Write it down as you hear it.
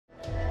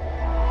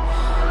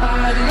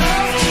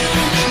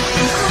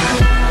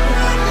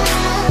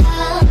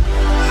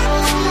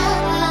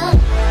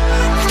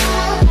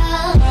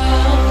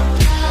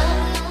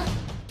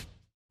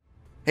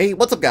Hey,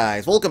 what's up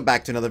guys? Welcome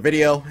back to another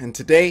video, and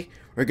today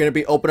we're going to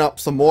be opening up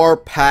some more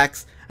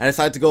packs. I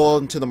decided to go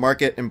into the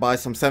market and buy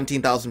some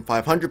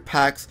 17,500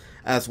 packs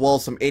as well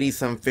as some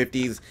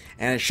 8750s,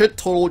 and it should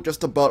total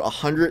just about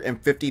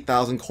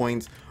 150,000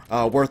 coins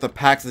worth of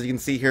packs. As you can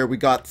see here, we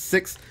got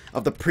 6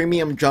 of the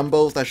premium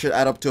jumbos that should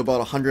add up to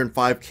about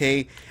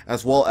 105k,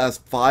 as well as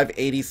 5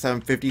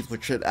 8750s,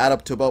 which should add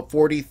up to about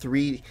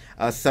 43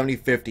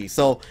 7050.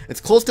 So it's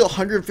close to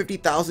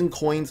 150,000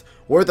 coins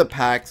worth of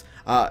packs.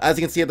 As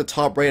you can see at the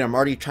top right, I'm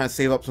already trying to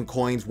save up some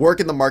coins, work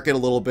in the market a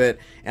little bit,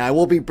 and I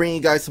will be bringing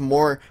you guys some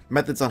more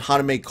methods on how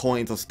to make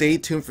coins, so stay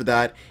tuned for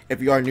that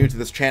if you are new to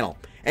this channel.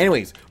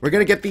 Anyways, we're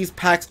going to get these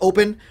packs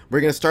open.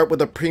 We're going to start with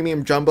the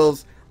premium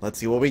jumbos. Let's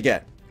see what we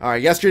get.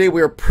 Alright, yesterday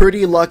we were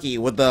pretty lucky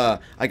with the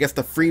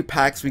free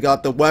packs. We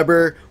got the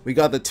Weber, we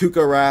got the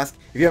Tuukka Rask.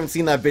 If you haven't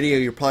seen that video,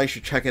 you probably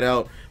should check it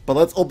out. But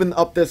let's open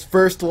up this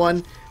first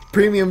one.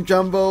 Premium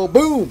jumbo,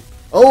 boom!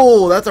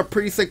 Oh, that's a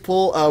pretty sick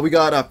pull. We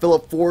got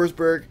Philip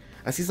Forsberg.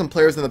 I see some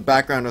players in the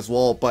background as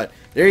well, but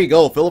there you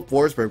go, Philip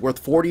Forsberg, worth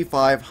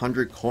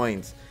 4,500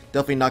 coins.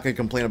 Definitely not going to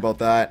complain about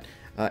that.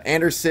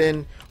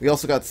 Anderson, we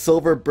also got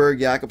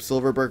Silverberg, Jakob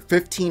Silverberg,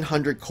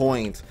 1,500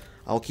 coins.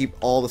 I'll keep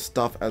all the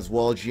stuff as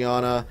well.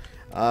 Gianna,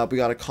 we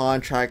got a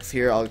contracts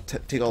here. I'll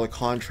take all the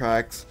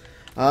contracts.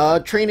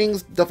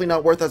 Training's definitely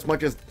not worth as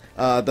much as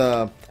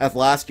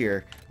last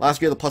year.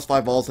 Last year the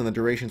 +5 balls and the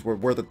durations were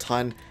worth a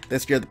ton.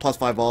 This year the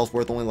 +5 balls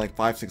worth only like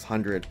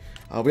 500-600.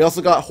 We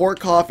also got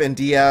Horkoff and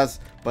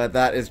Diaz, but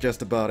that is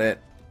just about it.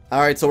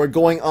 Alright, so we're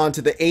going on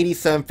to the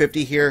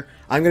 8750 here.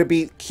 I'm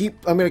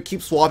gonna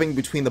keep swapping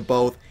between the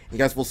both. You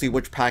guys will see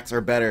which packs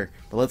are better.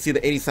 But let's see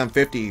the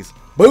 8750s.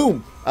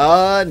 Boom!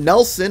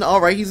 Nelson,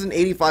 alright, he's an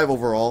 85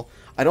 overall.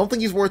 I don't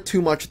think he's worth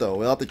too much though.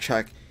 We'll have to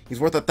check. He's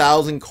worth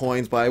 1,000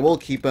 coins, but I will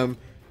keep him.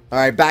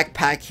 Alright,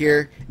 backpack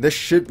here. This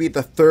should be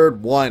the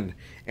third one.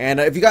 And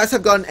if you guys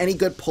have gotten any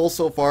good pulls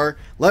so far,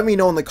 let me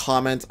know in the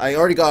comments. I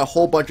already got a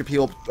whole bunch of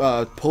people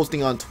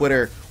posting on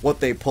Twitter what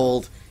they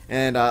pulled.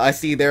 And I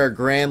see there a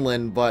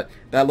Granlund, but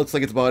that looks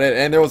like it's about it.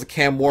 And there was a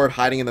Cam Ward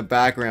hiding in the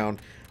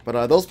background.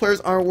 But those players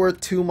aren't worth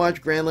too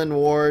much. Granlund,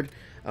 Ward.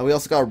 We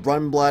also got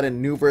Rundblad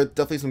and Newberg.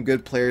 Definitely some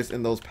good players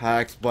in those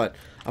packs. But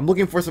I'm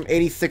looking for some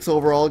 86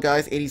 overall,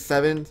 guys.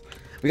 87s.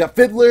 We got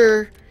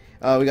Fiddler.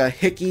 We got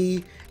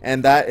Hickey.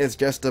 And that is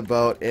just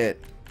about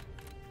it.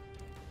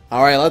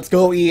 Alright, let's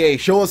go EA.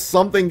 Show us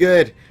something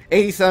good.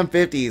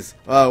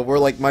 8750s. Were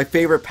like my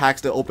favorite packs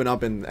to open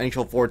up in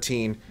NHL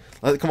 14.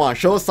 Come on,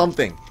 show us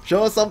something.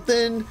 Show us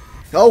something.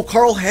 Oh,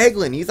 Carl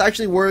Hagelin. He's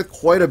actually worth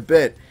quite a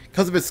bit.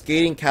 Because of his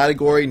skating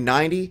category,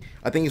 90.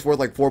 I think he's worth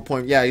like 4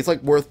 point. Yeah, he's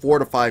like worth 4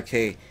 to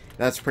 5k.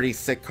 That's a pretty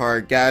sick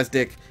card.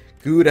 Gazdic,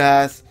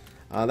 Gudas.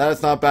 That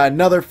is not bad.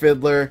 Another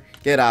Fiddler.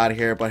 Get out of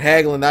here. But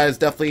Hagelin, that is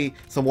definitely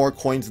some more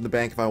coins in the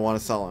bank if I want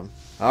to sell him.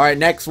 Alright,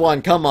 next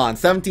one. Come on.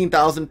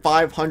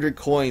 17,500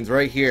 coins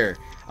right here.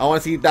 I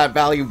want to see that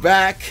value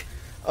back.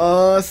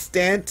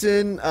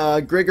 Stanton,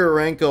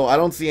 Grigorenko. I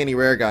don't see any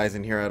rare guys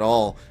in here at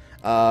all.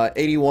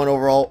 81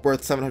 overall,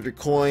 worth 700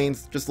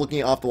 coins. Just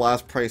looking off the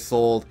last price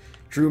sold.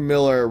 Drew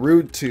Miller,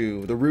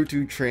 Ruutu, the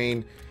Ruutu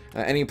train.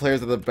 Any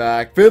players at the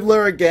back.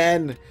 Fiddler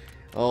again.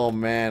 Oh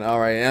man,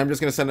 alright. And I'm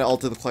just going to send it all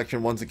to the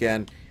collection once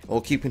again.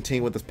 We'll keep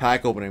continuing with this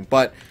pack opening.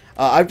 But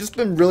I've just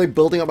been really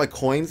building up my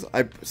coins.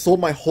 I sold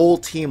my whole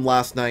team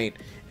last night,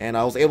 and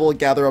I was able to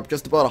gather up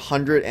just about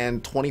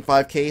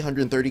 125k,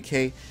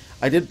 130k.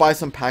 I did buy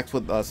some packs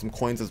with some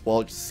coins as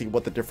well, just to see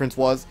what the difference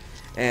was.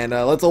 And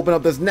let's open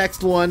up this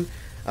next one.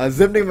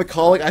 Zbigniew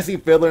McCulloch. I see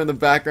Fiddler in the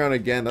background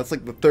again. That's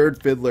like the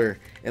third Fiddler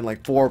in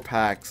like 4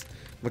 packs.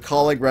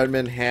 McCulloch,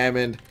 Redmond,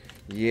 Hammond.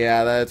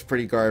 Yeah, that's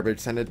pretty garbage.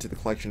 Send it to the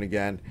collection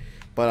again.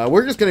 But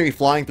we're just going to be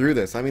flying through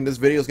this. I mean, this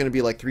video is going to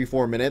be like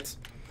 3-4 minutes.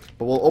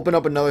 But we'll open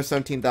up another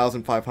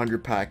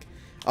 17,500 pack.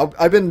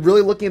 I've been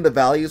really looking at the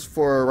values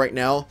for right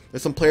now.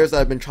 There's some players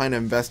that I've been trying to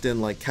invest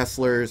in, like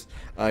Kesslers,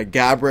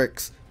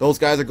 Gabricks. Those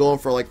guys are going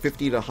for like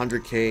 50 to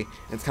 100k. And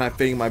it's kind of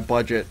fitting my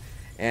budget.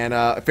 And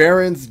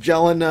Ferens,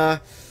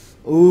 Jelena.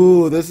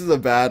 Ooh, this is a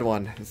bad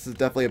one. This is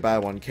definitely a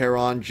bad one.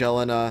 Caron,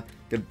 Jelena,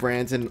 get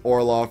Branson,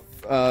 Orlov.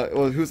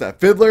 Who's that?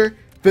 Fiddler?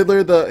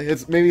 Fiddler,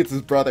 maybe it's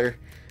his brother.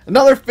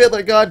 Another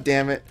Fiddler, god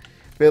damn it.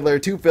 Fiddler,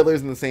 2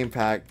 Fiddlers in the same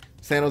pack.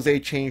 San Jose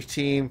changed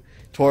team,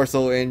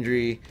 torso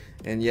injury,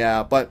 and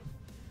yeah, but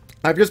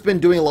I've just been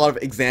doing a lot of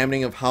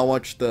examining of how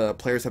much the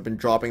players have been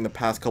dropping the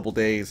past couple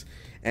days,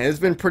 and it's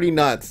been pretty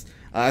nuts.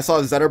 I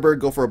saw Zetterberg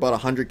go for about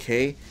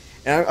 100k,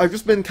 and I've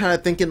just been kind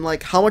of thinking,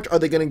 like, how much are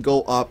they going to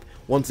go up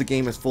once the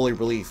game is fully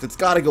released? It's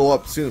got to go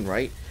up soon,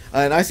 right?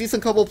 And I see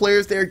some couple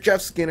players there.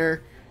 Jeff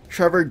Skinner,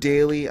 Trevor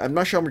Daley. I'm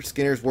not sure how much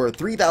Skinner's worth.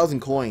 3,000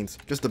 coins,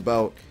 just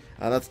about.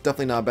 That's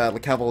definitely not bad. Le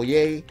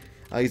Cavalier,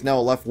 he's now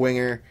a left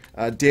winger.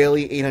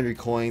 Daley, 800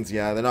 coins.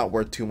 Yeah, they're not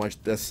worth too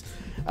much. This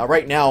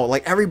right now,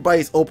 like,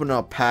 everybody's opening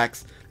up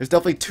packs. There's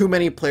definitely too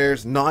many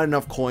players, not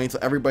enough coins, so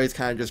everybody's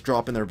kind of just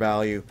dropping their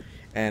value.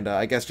 And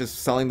I guess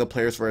just selling the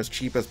players for as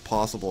cheap as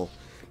possible.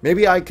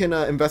 Maybe I can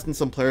invest in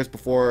some players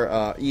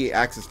before EA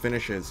Access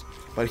finishes.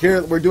 But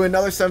here, we're doing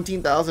another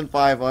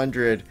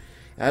 17,500.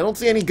 I don't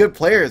see any good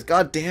players.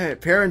 God damn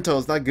it. Parento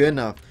is not good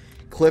enough.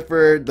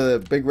 Clifford,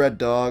 the big red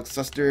dog,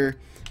 Suster,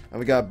 and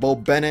we got Bo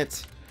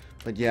Bennett.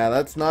 But yeah,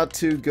 that's not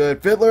too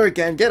good. Fiddler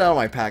again, get out of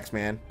my packs,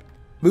 man.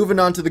 Moving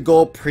on to the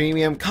gold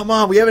premium. Come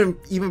on, we haven't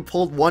even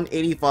pulled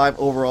 185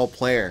 overall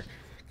player.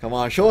 Come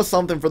on, show us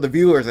something for the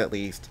viewers at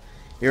least.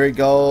 Here we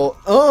go.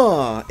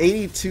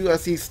 82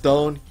 SC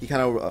Stone. He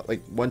kind of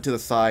like went to the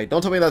side.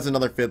 Don't tell me that's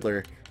another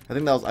Fiddler. I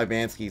think that was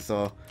Ivansky,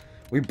 so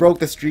we broke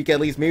the streak at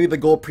least. Maybe the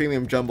gold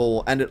premium jumbo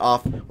will end it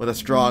off with a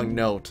strong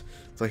note.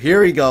 So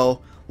here we go.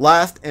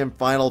 Last and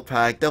final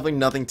pack. Definitely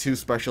nothing too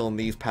special in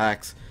these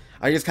packs.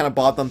 I just kind of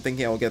bought them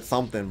thinking I would get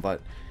something,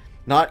 but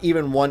not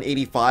even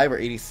 185 or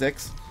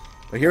 86.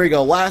 But here we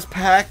go. Last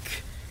pack.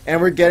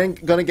 And we're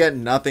gonna get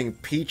nothing.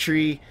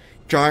 Petrie,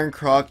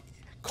 Jarncroc,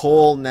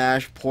 Cole,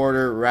 Nash,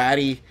 Porter,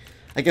 Ratty.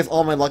 I guess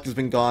all my luck has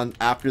been gone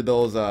after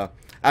those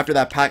after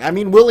that pack. I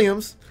mean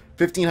Williams,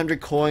 1500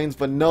 coins,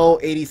 but no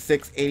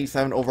 86,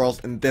 87 overalls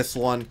in this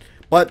one.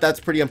 But that's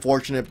pretty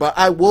unfortunate. But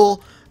I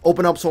will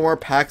open up some more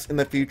packs in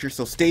the future,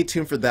 so stay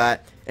tuned for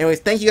that.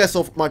 Anyways, thank you guys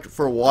so much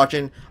for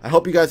watching. I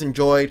hope you guys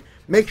enjoyed.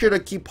 Make sure to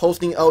keep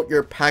posting out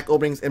your pack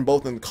openings in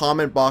both in the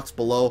comment box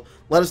below.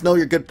 Let us know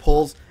your good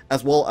pulls,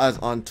 as well as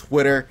on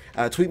Twitter.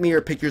 Tweet me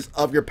your pictures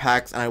of your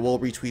packs and I will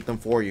retweet them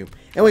for you.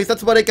 Anyways,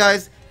 that's about it,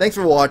 guys. Thanks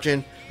for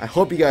watching. I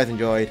hope you guys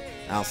enjoyed,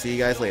 and I'll see you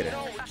guys later.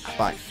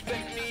 Bye.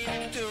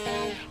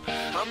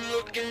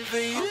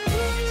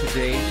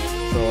 Today,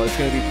 so it's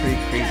going to be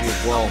pretty crazy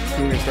as well. We're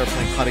going to start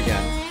playing cut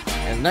again.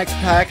 And next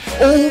pack,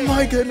 oh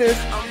my goodness,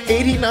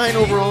 89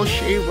 overall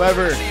Shea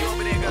Weber.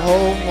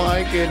 Oh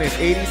my goodness,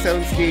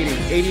 87 skating,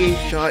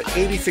 88 shot,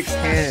 86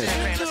 hands.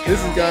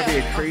 This is going to be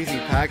a crazy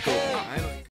pack opening.